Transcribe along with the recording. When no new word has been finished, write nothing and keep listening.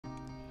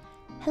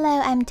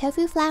Hello, I'm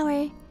Tofu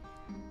Flower.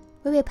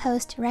 We will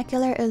post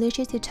regular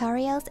Urushi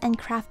tutorials and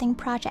crafting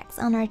projects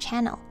on our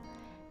channel.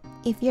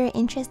 If you're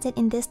interested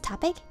in this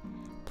topic,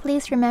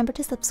 please remember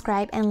to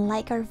subscribe and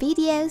like our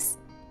videos.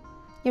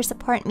 Your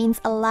support means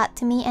a lot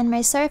to me and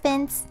my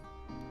servants.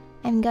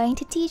 I'm going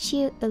to teach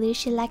you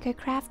Urushi lacquer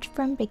craft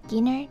from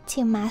beginner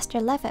to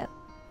master level.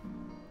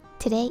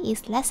 Today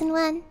is lesson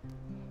 1,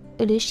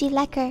 Urushi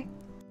lacquer.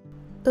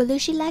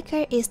 Urushi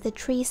lacquer is the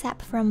tree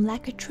sap from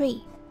lacquer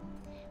tree.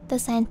 The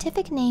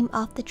scientific name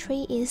of the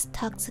tree is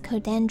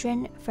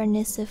Toxicodendron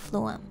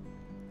vernicifluum.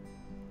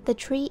 The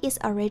tree is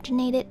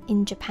originated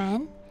in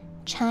Japan,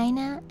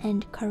 China,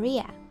 and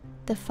Korea.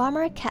 The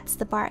farmer cuts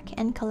the bark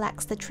and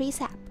collects the tree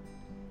sap,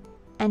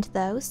 and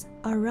those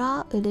are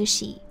raw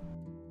urushi.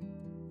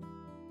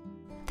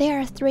 There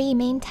are 3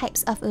 main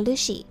types of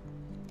urushi: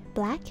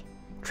 black,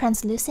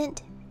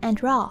 translucent,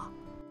 and raw.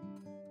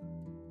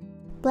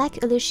 Black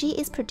urushi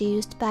is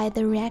produced by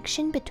the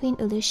reaction between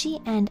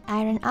urushi and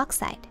iron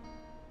oxide.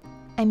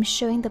 I'm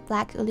showing the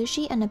black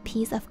urushi on a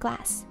piece of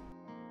glass.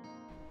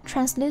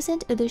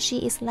 Translucent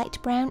urushi is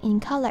light brown in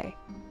color.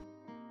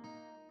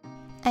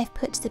 I've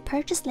put the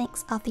purchase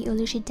links of the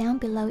urushi down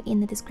below in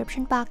the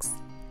description box.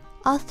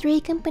 All 3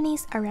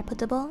 companies are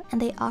reputable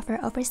and they offer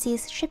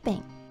overseas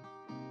shipping.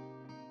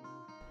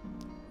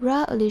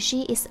 Raw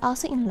urushi is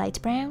also in light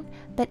brown,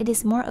 but it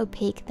is more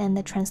opaque than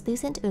the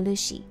translucent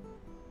urushi.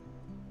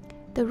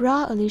 The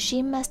raw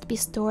urushi must be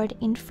stored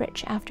in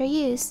fridge after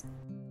use.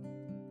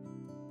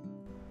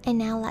 And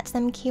now let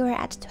them cure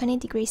at 20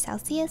 degrees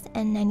Celsius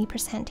and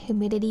 90%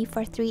 humidity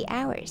for 3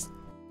 hours.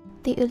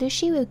 The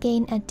urushi will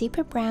gain a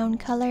deeper brown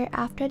color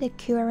after the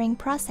curing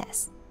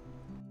process.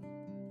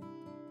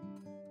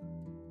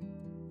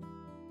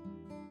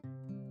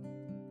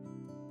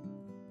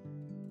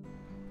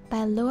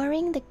 By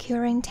lowering the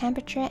curing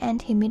temperature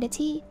and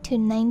humidity to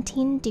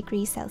 19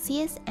 degrees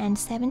Celsius and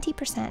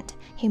 70%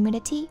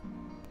 humidity,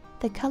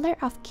 the color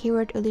of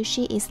cured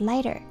urushi is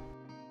lighter.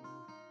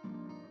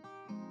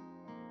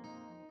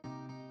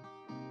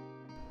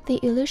 The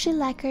urushi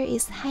lacquer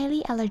is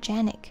highly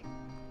allergenic.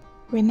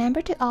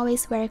 Remember to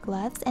always wear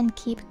gloves and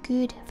keep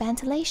good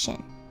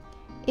ventilation.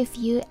 If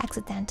you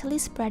accidentally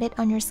spread it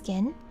on your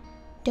skin,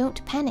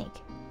 don't panic.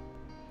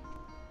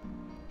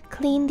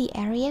 Clean the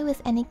area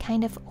with any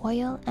kind of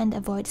oil and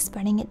avoid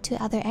spreading it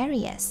to other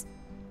areas.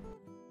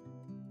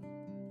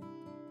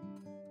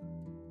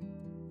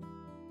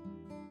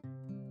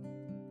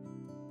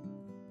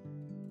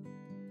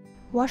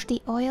 Wash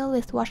the oil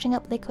with washing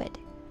up liquid.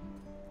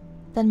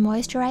 Then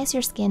moisturize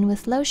your skin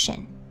with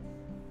lotion.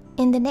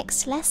 In the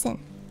next lesson,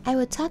 I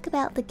will talk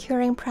about the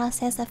curing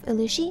process of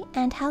urushi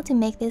and how to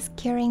make this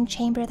curing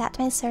chamber that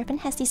my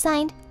servant has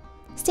designed.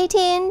 Stay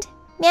tuned!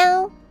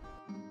 Meow!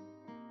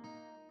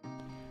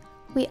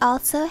 We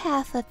also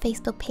have a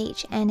Facebook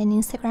page and an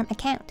Instagram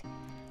account.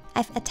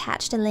 I've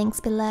attached the links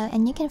below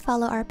and you can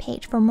follow our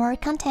page for more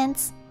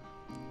contents.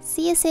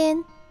 See you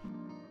soon!